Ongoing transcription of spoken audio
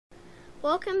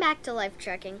Welcome back to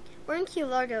LifeTrekking. We're in Key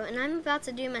Largo and I'm about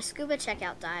to do my scuba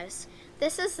checkout dives.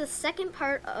 This is the second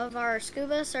part of our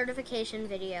scuba certification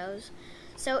videos.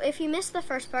 So if you missed the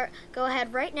first part, go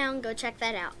ahead right now and go check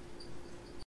that out.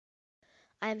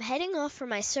 I'm heading off for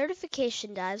my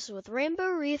certification dives with Rainbow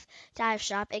Reef Dive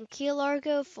Shop in Key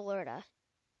Largo, Florida.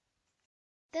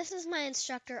 This is my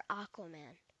instructor,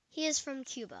 Aquaman. He is from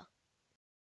Cuba.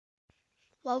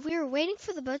 While we were waiting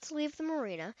for the boat to leave the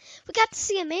marina, we got to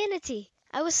see a manatee.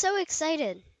 I was so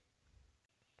excited.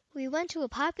 We went to a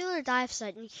popular dive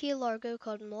site in Key Largo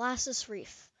called Molasses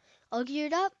Reef. All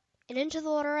geared up, and into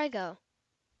the water I go.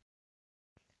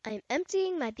 I am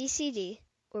emptying my BCD,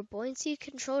 or buoyancy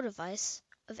control device,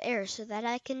 of air so that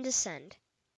I can descend.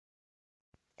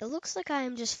 It looks like I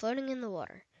am just floating in the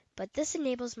water, but this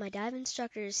enables my dive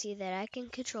instructor to see that I can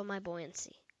control my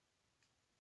buoyancy.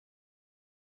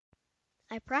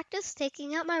 I practice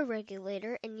taking out my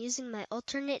regulator and using my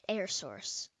alternate air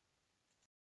source.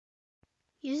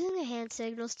 Using the hand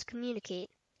signals to communicate,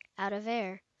 out of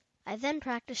air, I then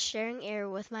practice sharing air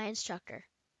with my instructor.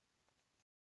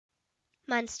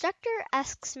 My instructor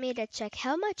asks me to check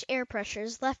how much air pressure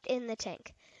is left in the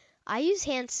tank. I use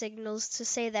hand signals to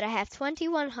say that I have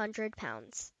 2,100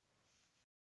 pounds.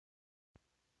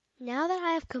 Now that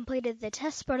I have completed the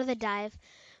test part of the dive,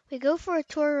 we go for a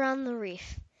tour around the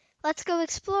reef. Let's go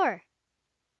explore!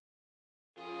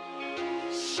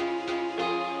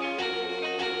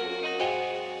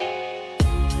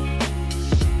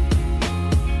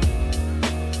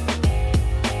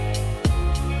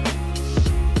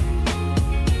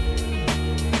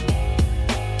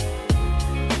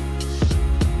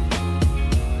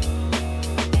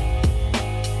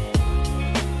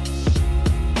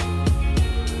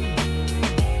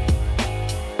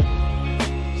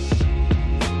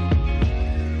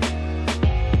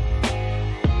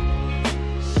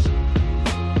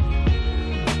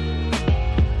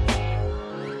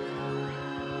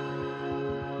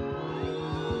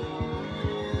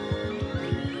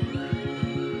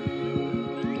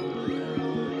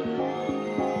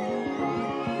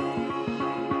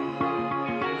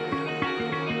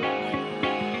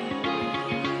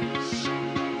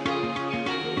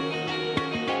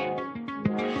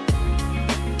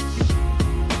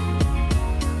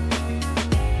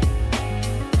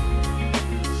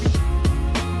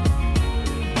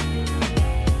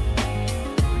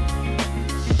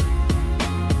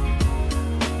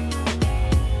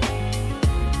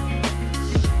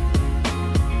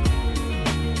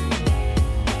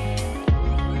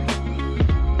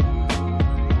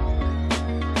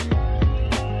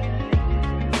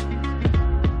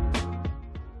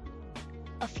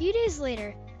 A few days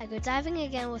later, I go diving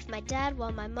again with my dad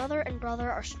while my mother and brother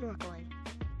are snorkeling.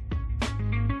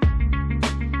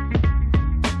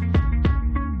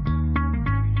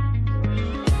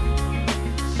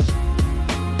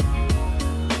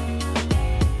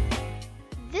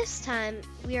 This time,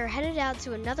 we are headed out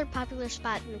to another popular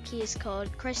spot in the Keys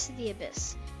called Christ of the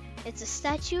Abyss. It's a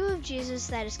statue of Jesus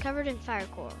that is covered in fire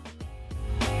coral.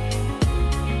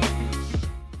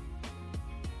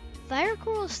 Fire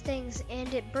coral stings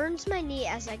and it burns my knee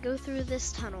as I go through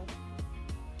this tunnel.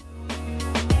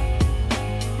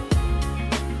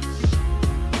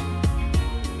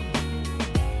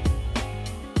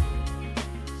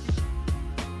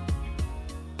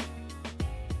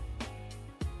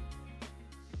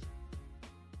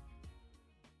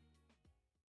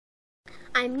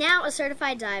 I'm now a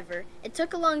certified diver. It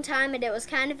took a long time and it was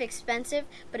kind of expensive,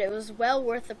 but it was well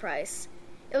worth the price.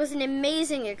 It was an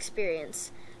amazing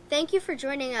experience. Thank you for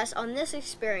joining us on this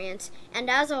experience, and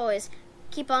as always,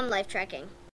 keep on life trekking.